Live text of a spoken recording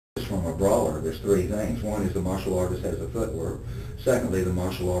from a brawler, there's three things. One is the martial artist has the footwork. Secondly, the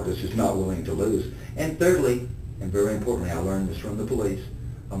martial artist is not willing to lose. And thirdly, and very importantly, I learned this from the police,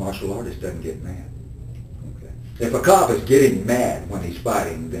 a martial artist doesn't get mad. Okay. If a cop is getting mad when he's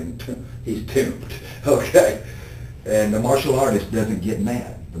fighting, then he's doomed. Okay. And the martial artist doesn't get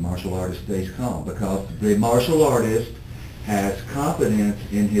mad. The martial artist stays calm because the martial artist has confidence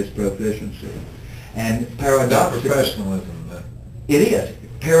in his proficiency. And paradoxically, not professionalism, but it is.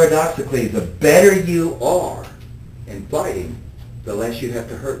 Paradoxically, the better you are in fighting, the less you have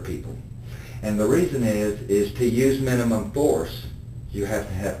to hurt people. And the reason is to use minimum force, you have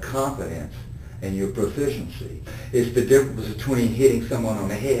to have confidence in your proficiency. It's the difference between hitting someone on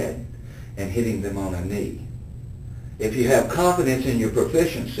the head and hitting them on a knee. If you have confidence in your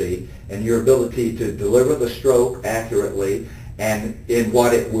proficiency and your ability to deliver the stroke accurately and in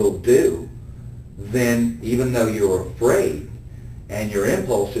what it will do, then even though you're afraid and your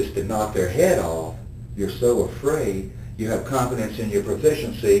impulse is to knock their head off, you're so afraid, you have confidence in your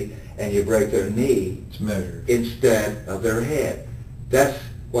proficiency and you break their knee instead of their head. That's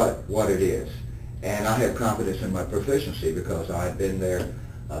what it is. And I have confidence in my proficiency because I've been there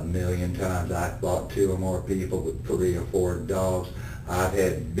a million times. I've fought 2 or more people with 3 or 4 dogs. I've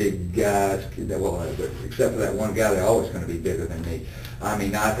had big guys, well, except for that one guy, they're always going to be bigger than me. I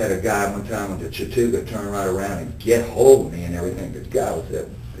mean, I've had a guy one time with a Chattooga turn right around and get hold of me and everything. This guy was that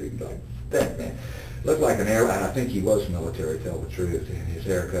big, like that, man. Looked like an air, I think he was military, to tell the truth. His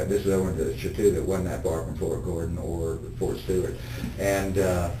haircut, this is over in the Chattooga, it wasn't that far from Fort Gordon or Fort Stewart. And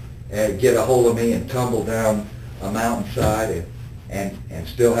get a hold of me and tumble down a mountainside and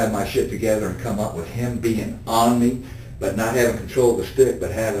still have my shit together and come up with him being on me, but not having control of the stick,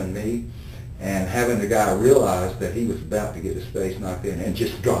 but having me, and having the guy realize that he was about to get his face knocked in and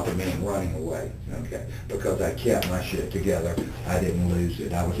just dropping me and running away, okay, because I kept my shit together. I didn't lose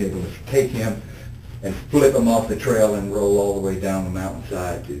it. I was able to take him and flip him off the trail and roll all the way down the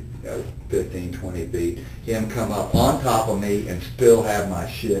mountainside to 15, 20 feet. Him come up on top of me and still have my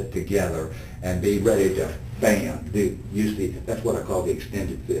shit together and be ready to bam, that's what I call the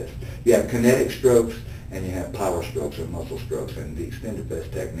extended fist. You have kinetic strokes and you have power strokes or muscle strokes, and the extended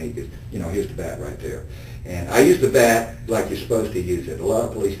fist technique is, here's the bat right there. And I use the bat like you're supposed to use it. A lot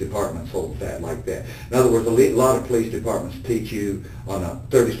of police departments hold the bat like that. In other words, a lot of police departments teach you on a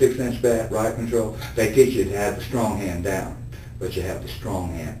 36-inch bat, riot control, they teach you to have the strong hand down, but you have the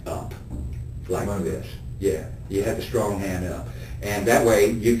strong hand up, like this. Yeah, you have the strong hand up. And that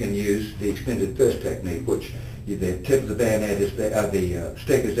way you can use the extended fist technique, which the tip of the bayonet is the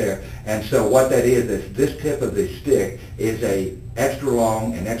stick is there. And so what that is this tip of the stick is a extra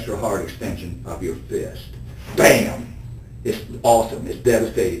long and extra hard extension of your fist. Bam! It's awesome. It's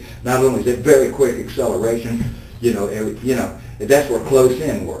devastating. Not only is it very quick acceleration, that's where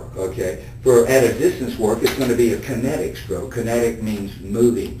close-in work, okay? For at a distance work, it's going to be a kinetic stroke. Kinetic means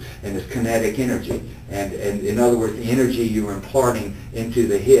moving, and it's kinetic energy. And in other words, the energy you're imparting into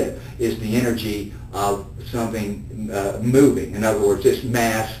the hit is the energy of something moving. In other words, it's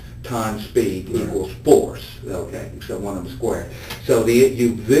mass times speed equals force, okay? So one of them squared. So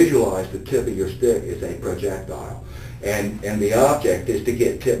you visualize the tip of your stick as a projectile, and the object is to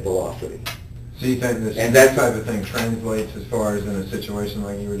get tip velocity. So you think this type of thing translates as far as in a situation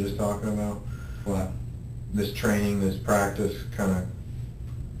like you were just talking about? What? This training, this practice kind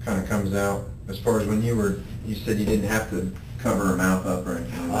of comes out as far as when you said you didn't have to cover her mouth up or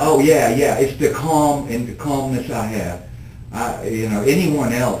anything. Oh yeah, it's the calm and the calmness I have.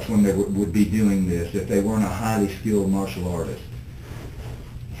 Anyone else when they would be doing this, if they weren't a highly skilled martial artist,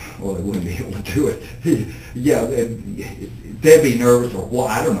 well, they wouldn't be able to do it. Yeah, they'd be nervous or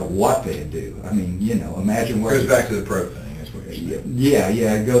I don't know what they'd do. I mean, imagine where... It goes back to the pro thing, is what you're saying. Yeah,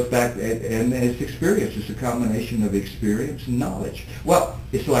 it goes back, and it's experience. It's a combination of experience and knowledge. Well,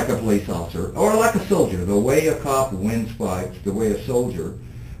 it's like a police officer, or like a soldier. The way a cop wins fights, the way a soldier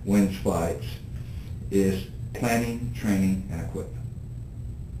wins fights, is planning, training, and equipment.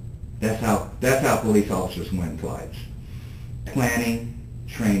 That's how police officers win fights. Planning,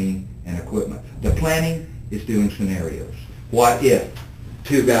 training, and equipment. The planning is doing scenarios. What if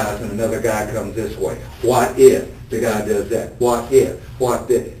 2 guys and another guy comes this way? What if the guy does that? What if?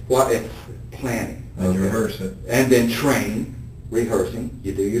 Planning. And you rehearse it. And then training, rehearsing.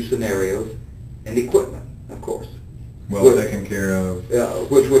 You do your scenarios, and equipment, of course. Well taken care of.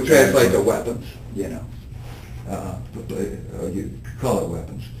 Which would translate to weapons, you call it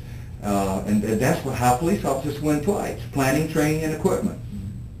weapons. And that's how police officers win fights: planning, training, and equipment.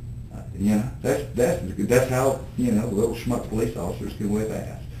 That's how little schmuck police officers can whip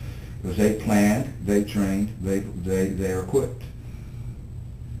ass, because they planned, they trained, they're equipped.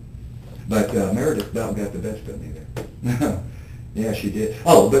 But Meredith about got the best of me there. Yeah, she did.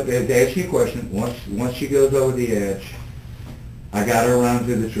 Oh, but to ask you a question, once she goes over the edge, I got her around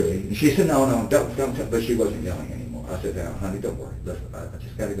to the tree, and she said, no, don't, but she wasn't yelling anymore. I said, now, honey, don't worry. Listen, I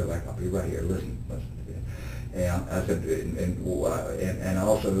just got to go back. I'll be right here. Listen. And I said, and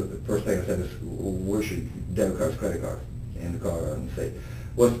also the first thing I said is, where's your debit card, credit card? In the car, and say,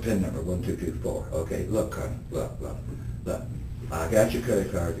 what's the PIN number? 1224. Okay, look, honey, look. I got your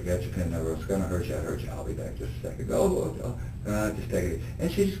credit card, I got your PIN number. It's gonna hurt you. I'll be back just a second. Just take it. And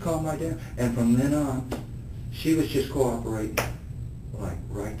she just calmed right down. And from then on, she was just cooperating, like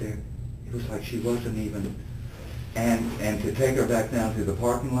right there. It was like she wasn't even. And to take her back down to the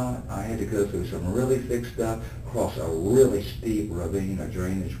parking lot, I had to go through some really thick stuff, cross a really steep ravine or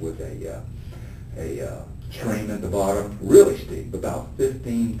drainage with a stream at the bottom, really steep, about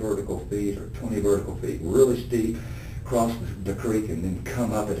 15 vertical feet or 20 vertical feet, really steep, cross the creek and then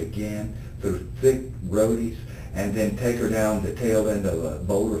come up it again through thick roadies, and then take her down the tail end of a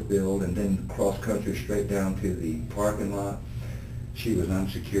boulder field and then cross country straight down to the parking lot. She was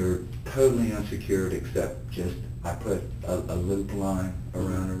unsecured, totally unsecured, except just I put a loop line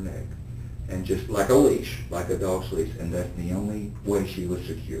around her neck, and just like a leash, like a dog's leash, and that's the only way she was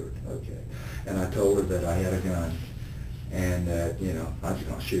secured. Okay, and I told her that I had a gun, and that I was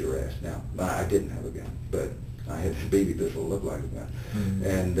going to shoot her ass. Now I didn't have a gun, but I had this BB pistol that looked like a gun, mm-hmm.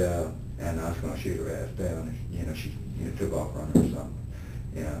 And I was going to shoot her ass down. And, she took off running or something.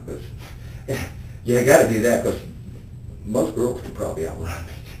 Because you got to do that because most girls could probably outrun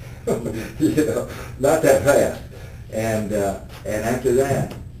me. Not that fast. And after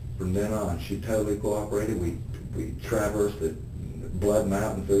that, from then on, she totally cooperated. We traversed the Blood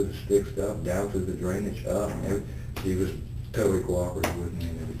Mountain through the stick stuff, down through the drainage, up. And she was totally cooperative with me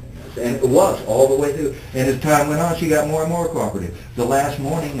and everything else. And it was all the way through. And as time went on, she got more and more cooperative. The last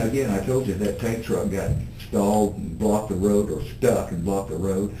morning, again, I told you that tank truck got stalled and blocked the road, or stuck and blocked the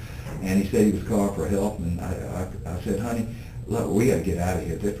road. And he said he was calling for help. And I said, honey, look, we got to get out of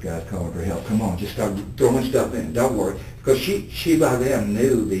here. This guy's calling for help. Come on, just start throwing stuff in. Don't worry. Because she by then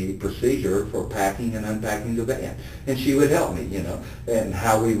knew the procedure for packing and unpacking the van. And she would help me, and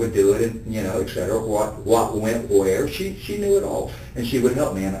how we would do it, and, et cetera, what went where. She knew it all. And she would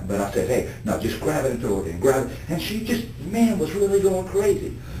help me. But I said, hey, no, just grab it and throw it in. Grab it. And she just, was really going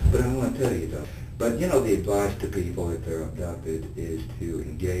crazy. But I want to tell you, though. But, the advice to people if they're abducted is to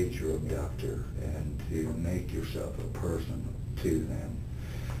engage your abductor and to make yourself a person to them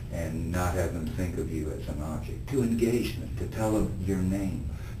and not have them think of you as an object. To engage them, to tell them your name,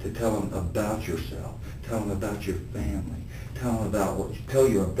 to tell them about yourself, tell them about your family, tell them about tell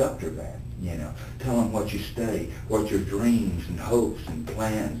your abductor that, tell them what you study, what your dreams and hopes and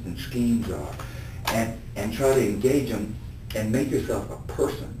plans and schemes are, and try to engage them and make yourself a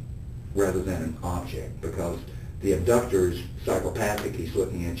person rather than an object, because the abductor is psychopathic. He's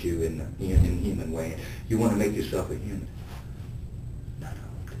looking at you in a human way. You want to make yourself a human. No.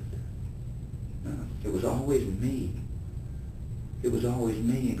 It was always me. It was always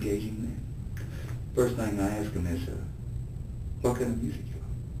me engaging them. First thing I ask them is, what kind of music you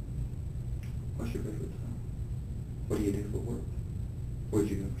like? What's your favorite song? What do you do for work? Where'd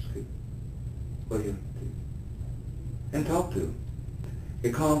you go to school? What do you like to do? And talk to them.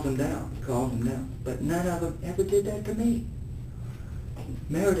 It calms them down. But none of them ever did that to me.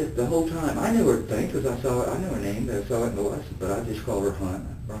 Meredith, the whole time, I knew her thing because I knew her name, I saw it in the license, but I just called her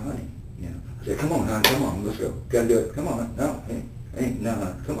Hun or Honey. I said, come on, hon, come on, let's go. Gotta do it. Come on, no,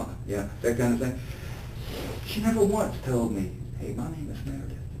 no, come on. Yeah, that kind of thing. She never once told me, hey, my name is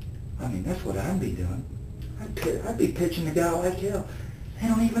Meredith. I mean, that's what I'd be doing. I'd be pitching a guy like hell. They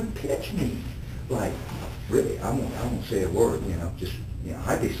don't even pitch me. Like, really, I won't say a word, just,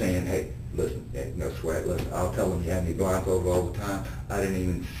 I'd be saying, hey, listen, hey, no sweat, listen, I'll tell them you had me blindfolded all the time. I didn't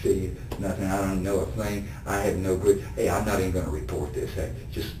even see nothing. I don't know a thing. I had no good, hey, I'm not even going to report this. Hey,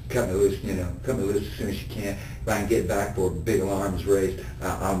 just cut me loose, cut me loose as soon as you can. If I can get back for a big alarm is raised,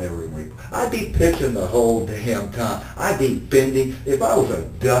 I'll never even report. I'd be pitching the whole damn time. I'd be bending. If I was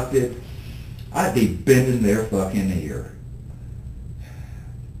abducted, I'd be bending their fucking ear.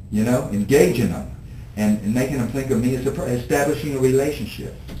 Engaging them. And making them think of me as establishing a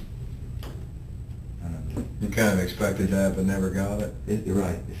relationship. You kind of expected that, but never got it. You're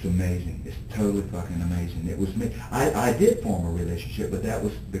right. It's amazing. It's totally fucking amazing. It was me. I did form a relationship, but that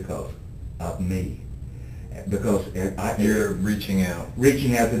was because of me. Because you're reaching out.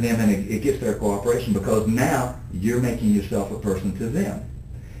 Reaching out to them, and it gets their cooperation, because now you're making yourself a person to them.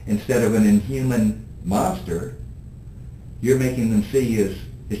 Instead of an inhuman monster, you're making them see as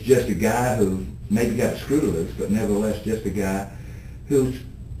it's just a guy who maybe got screw loose, but nevertheless just a guy who's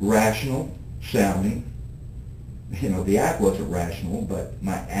rational sounding. You know, the act wasn't rational, but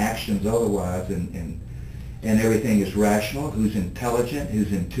my actions otherwise, and everything is rational, who's intelligent,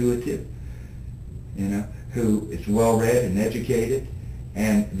 who's intuitive, you know, who is well-read and educated,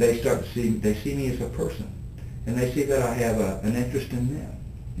 and they see me as a person, and they see that I have an interest in them.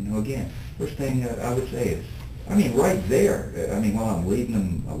 You know, again, first thing that I would say is, I mean, right there, I mean, while I'm leading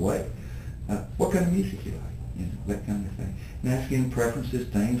them away, what kind of music you like? You know, that kind of thing. And asking them preferences,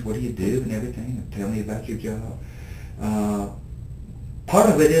 things, what do you do, and everything, and tell me about your job. Part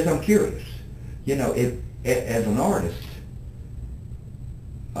of it is I'm curious. You know, if as an artist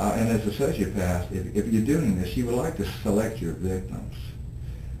and as a sociopath, if you're doing this, you would like to select your victims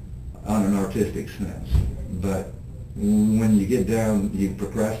on an artistic sense. But when you get down, you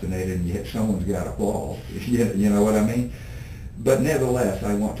procrastinate and you hit someone's got a fall. You know what I mean? But nevertheless,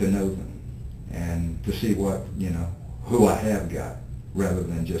 I want to know them and to see what, you know, who I have got, rather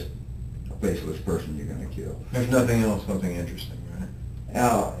than just a faceless person you're going to kill. There's nothing else, something interesting, right?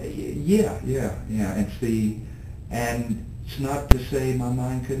 Yeah, and it's not to say my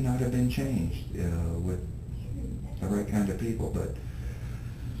mind could not have been changed with the right kind of people, but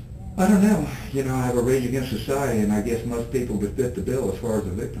I don't know. You know, I have a Rage Against Society, and I guess most people would fit the bill as far as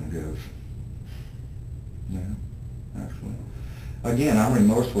the victim goes. Yeah, actually. Again, I'm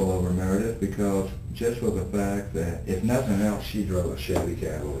remorseful over Meredith because just for the fact that, if nothing else, she drove a Chevy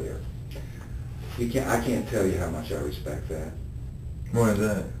Cavalier. I can't tell you how much I respect that. Why is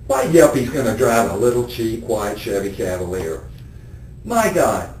that? Why Yuppie's going to drive a little cheap white Chevy Cavalier? My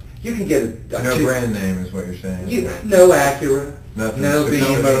God, you can get a no brand name is what you're saying. No Acura, Nothing. no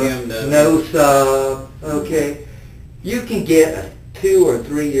Beamer, no Sub. Okay, you can get a 2 or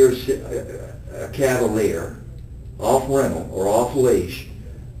 3 year Cavalier off rental or off leash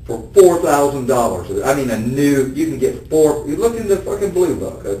for $4,000. I mean, a new. You can get You look in the fucking Blue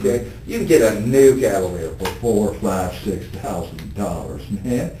Book, okay? You can get a new Cavalier for $4,000, $5,000, $6,000,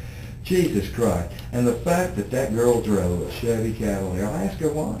 man. Jesus Christ. And the fact that that girl drove a Chevy Cavalier, I asked her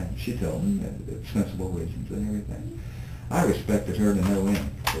why. She told me sensible reasons and everything. I respected her to no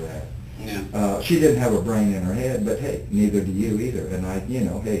end for that. Yeah. She didn't have a brain in her head, but hey, neither do you either. And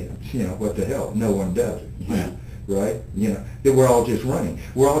what the hell? No one does it. Yeah. Right? You know, we're all just running.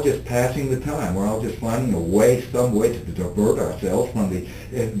 We're all just passing the time. We're all just finding some way to divert ourselves from the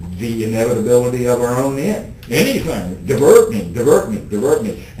inevitability of our own end. Anything. Divert me.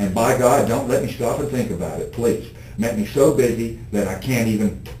 And by God, don't let me stop and think about it, please. Make me so busy that I can't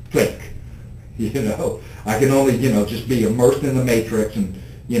even think. You know, I can only, just be immersed in the matrix and,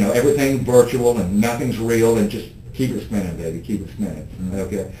 everything virtual and nothing's real, and just keep it spinning, baby, keep it spinning. Mm-hmm.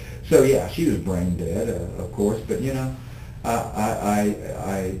 Okay? So yeah, she was brain dead, of course, but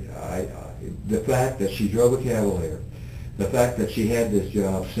the fact that she drove a Cavalier, the fact that she had this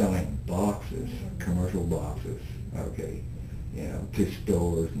job selling boxes, commercial boxes, okay, to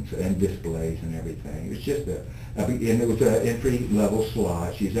stores and displays and everything. It's just and it was an entry-level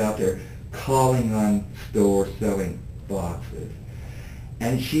slot. She's out there calling on stores selling boxes.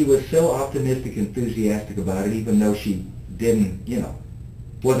 And she was so optimistic, enthusiastic about it, even though she didn't,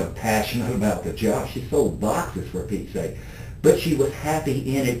 wasn't passionate about the job. She sold boxes, for Pete's sake. But she was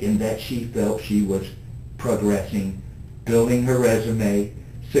happy in it, in that she felt she was progressing, building her resume.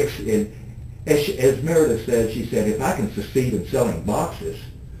 As Meredith said, she said, if I can succeed in selling boxes,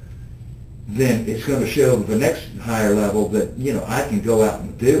 then it's going to show the next higher level that, I can go out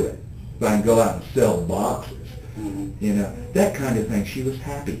and do it. If I can go out and sell boxes. Mm-hmm. That kind of thing. She was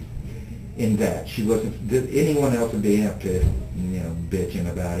happy in that. She wasn't, anyone else would be up to, bitching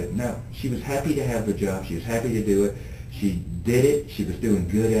about it. No, she was happy to have the job. She was happy to do it. She did it. She was doing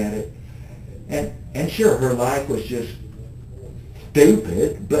good at it. And sure, her life was just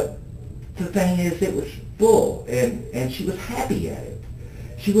stupid, but the thing is, it was full, and she was happy at it.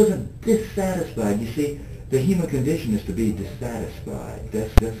 She wasn't dissatisfied. You see, the human condition is to be dissatisfied.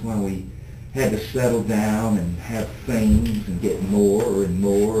 That's why we had to settle down and have things and get more and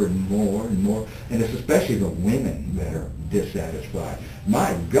more and more and more. And it's especially the women that are dissatisfied.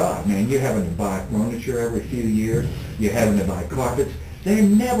 My God, man, you're having to buy furniture every few years. You're having to buy carpets. They're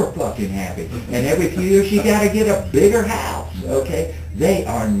never fucking happy. And every few years you got to get a bigger house, okay? They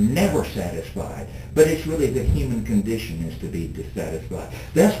are never satisfied. But it's really the human condition is to be dissatisfied.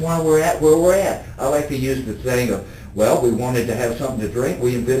 That's why we're at where we're at. I like to use the saying of, well, we wanted to have something to drink,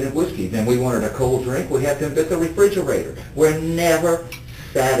 we invented whiskey. Then we wanted a cold drink, we had to invent the refrigerator. We're never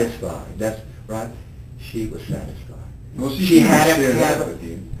satisfied. That's right. She was satisfied. Well, she had to share that it with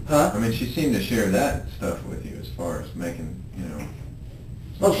you. Huh? I mean, she seemed to share that stuff with you as far as making,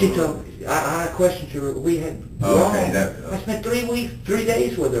 Oh, she told me. I questioned her. We had I spent 3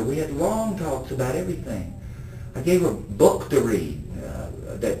 days with her. We had long talks about everything. I gave her a book to read,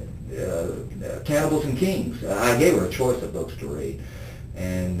 Cannibals and Kings. I gave her a choice of books to read.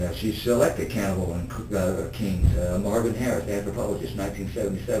 And she selected Cannibal and Kings, Marvin Harris, anthropologist,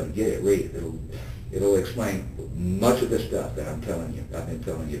 1977. Get it, read it. It'll explain much of the stuff that I've been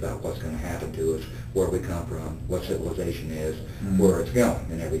telling you about what's going to happen to us, where we come from, what civilization is, where it's going,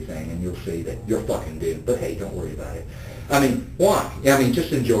 and everything. And you'll see that you're fucking doomed. But hey, don't worry about it. I mean, why? I mean,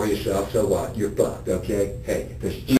 just enjoy yourself. So what? You're fucked, okay? Hey,